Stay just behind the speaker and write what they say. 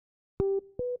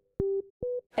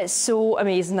It's so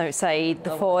amazing outside,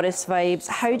 the forest vibes.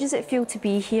 How does it feel to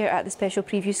be here at the special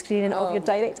preview screening of your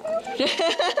direct?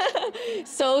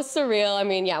 So surreal. I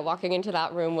mean, yeah, walking into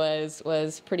that room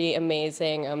was pretty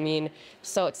amazing. I mean,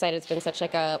 so excited. It's been such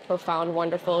like a profound,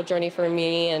 wonderful journey for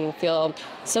me, and feel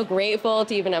so grateful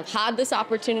to even have had this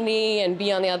opportunity and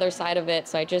be on the other side of it.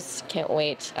 So I just can't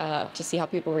wait to see how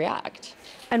people react.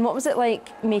 And what was it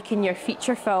like making your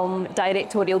feature film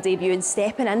directorial debut and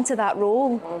stepping into that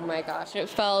role? Oh my gosh, it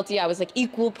felt, yeah, it was like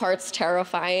equal parts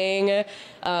terrifying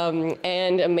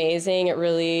and amazing. It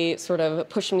really sort of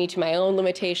pushed me to my own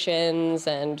limitations,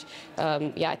 and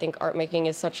yeah, I think art making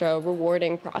is such a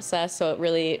rewarding process, so it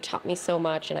really taught me so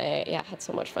much, and I had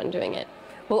so much fun doing it.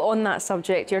 Well, on that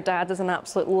subject, your dad is an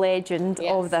absolute legend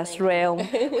of this realm.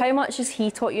 How much has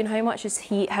he taught you, and how much has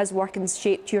his work and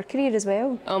shaped your career as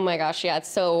well? Oh my gosh, yeah, it's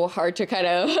so hard to kind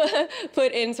of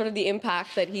put in sort of the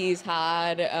impact that he's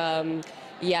had.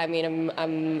 Yeah, I mean,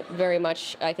 I'm very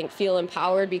much, I think, feel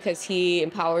empowered because he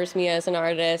empowers me as an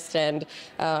artist, and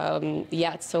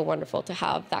yeah, it's so wonderful to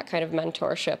have that kind of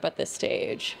mentorship at this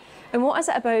stage. And what is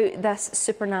it about this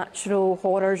supernatural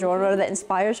horror genre that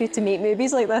inspires you to make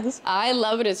movies like this? I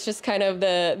love it. It's just kind of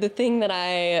the thing that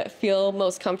I feel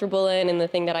most comfortable in, and the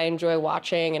thing that I enjoy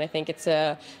watching. And I think it's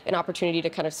an opportunity to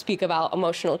kind of speak about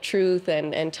emotional truth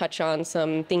and touch on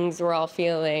some things we're all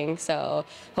feeling. So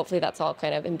hopefully that's all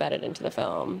kind of embedded into the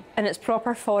film. And it's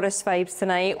proper forest vibes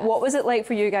tonight. Yes. What was it like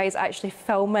for you guys actually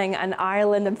filming in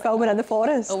Ireland and filming in the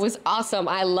forest? It was awesome.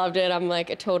 I loved it. I'm like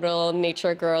a total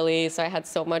nature girly, so I had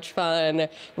so much fun.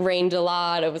 Rained a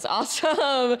lot. It was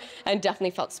awesome, and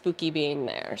definitely felt spooky being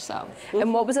there. So.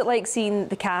 And what was it like seeing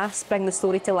the cast bring the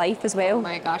story to life as well? Oh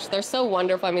my gosh, they're so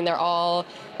wonderful. I mean, they're all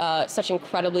such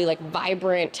incredibly like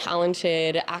vibrant,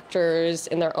 talented actors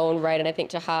in their own right, and I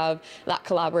think to have that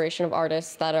collaboration of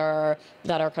artists that are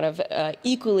kind of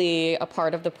equally a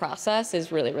part of the process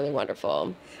is really, really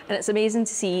wonderful. And it's amazing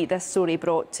to see this story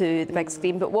brought to the big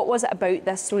screen. But what was it about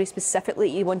this story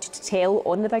specifically you wanted to tell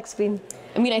on the big screen?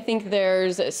 I mean, I think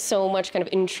there's so much kind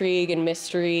of intrigue and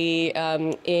mystery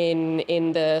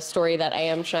in the story that I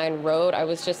Am Shine wrote. I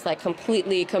was just like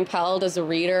completely compelled as a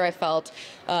reader. I felt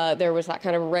there was that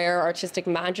kind of rare artistic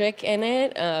magic in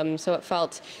it. So it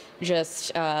felt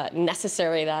just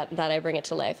necessary that I bring it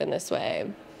to life in this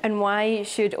way. And why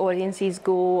should audiences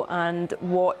go and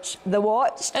watch The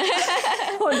Watch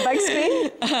on big screen?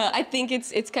 I think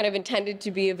it's kind of intended to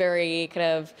be a very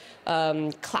kind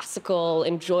of classical,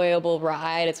 enjoyable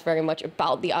ride. It's very much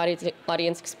about the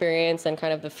audience experience and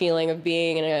kind of the feeling of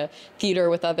being in a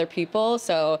theater with other people.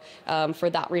 So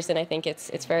for that reason, I think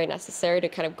it's very necessary to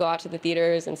kind of go out to the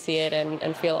theaters and see it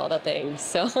and feel all the things.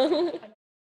 So.